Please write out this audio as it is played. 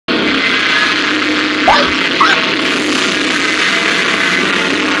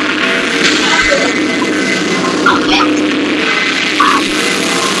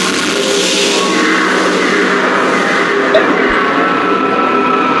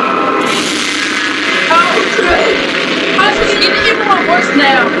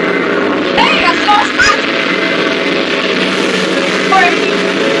now. Hey, I lost my...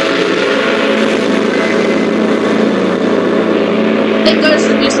 Thank goodness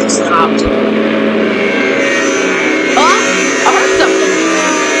the music stopped. Oh, I heard something.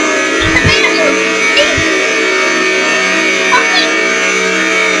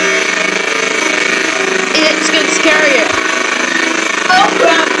 It's getting scarier. Oh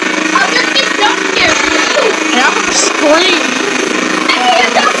crap! I'm gonna get jump scared too. And I'm gonna scream.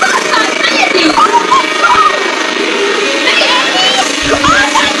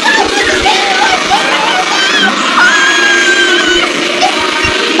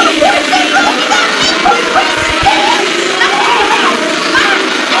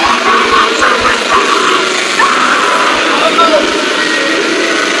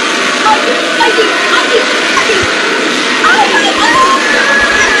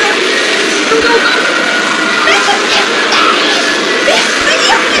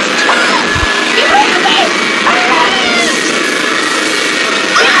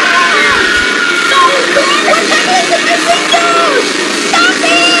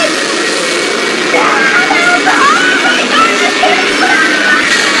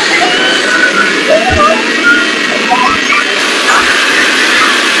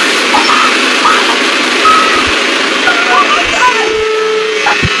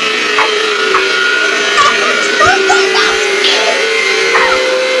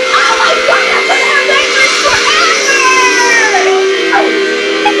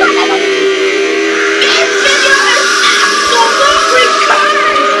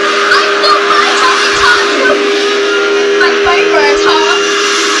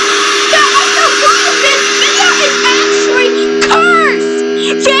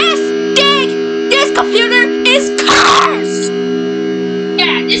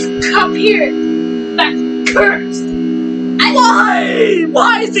 Computer that's cursed. Why?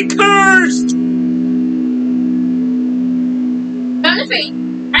 Why is it cursed?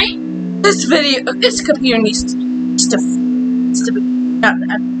 Right? This computer needs to be.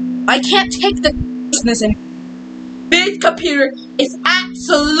 I can't take the cursedness anymore. This computer is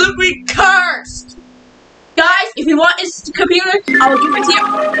absolutely cursed. Guys, if you want this computer, I will give it to you.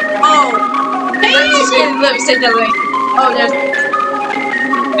 Oh, let me say that way. Oh, there's.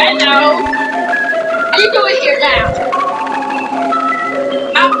 Hello. How you doing here now?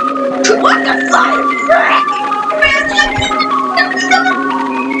 What the fire frick?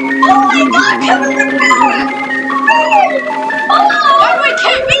 Oh my god, come on back! Oh, why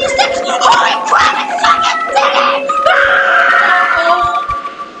can't be six? Holy crap, it's fucking dead!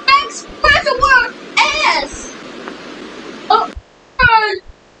 Thanks, where's the word S? Oh, oh.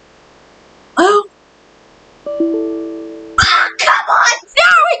 Come on! No,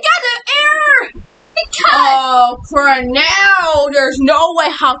 we got an error! Oh, for now, there's no way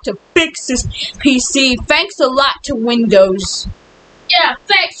how to fix this PC. Thanks a lot to Windows. Yeah,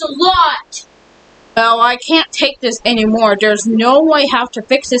 thanks a lot! Well, I can't take this anymore. There's no way how to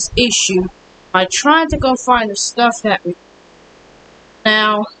fix this issue. I tried to go find the stuff that we...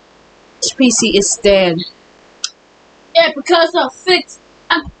 Now, this PC is dead. Yeah, because I'll fix...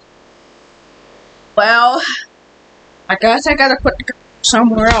 Well... I guess I gotta put it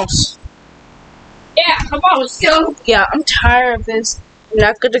somewhere else. Yeah, come on, let's go. Yeah, I'm tired of this. I'm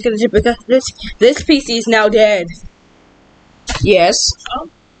not gonna get it because this PC is now dead. Yes. Oh.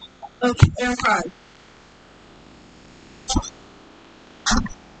 Okay, I'm fine.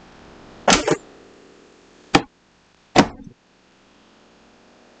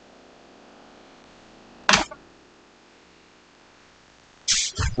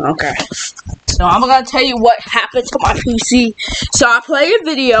 Okay. So I'm gonna tell you what happened to my PC. So I played a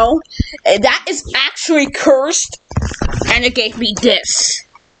video, and that is actually cursed, and it gave me this.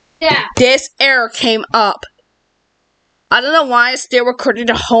 Yeah. This error came up. I don't know why it's still recorded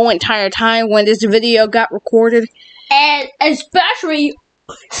the whole entire time when this video got recorded. And especially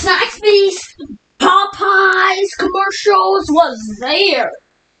Snaxby's Popeyes commercials was there.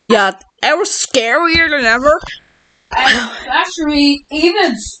 Yeah, it was scarier than ever. And actually,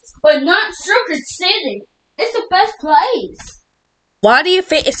 but not Circuit City. It's the best place. Why do you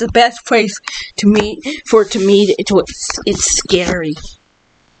think it's the best place to meet? It's scary.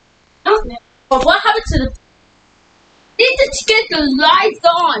 Okay. But what happened to the? Need to get the lights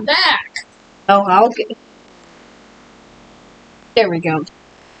on back. Oh, I'll get. There we go.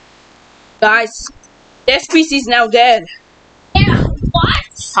 Guys, this PC's now dead. Yeah.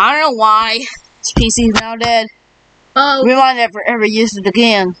 What? I don't know why this PC's now dead. We might never ever use it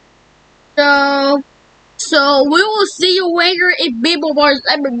again. So we will see you later if Beeble Wars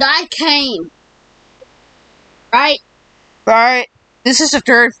ever die came. Right? Right. This is the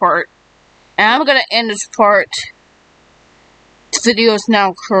third part. And I'm gonna end this part. This video is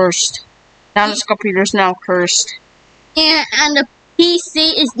now cursed. Now this computer is now cursed. And the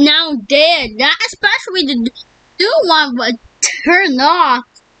PC is now dead. Not especially the new one, but turn off.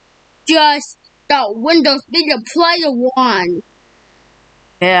 Just the Windows Media Player one.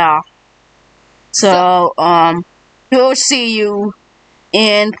 Yeah. So, we'll see you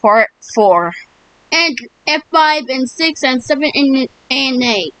in part 4. And F5 and 6 and 7 and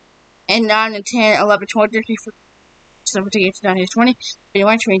 8. And 9 and 10, 11, 12, 13, 14, 17, 18, 19, 20,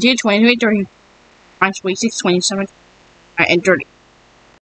 21, 22, 23, 30, 26, 27, and 30.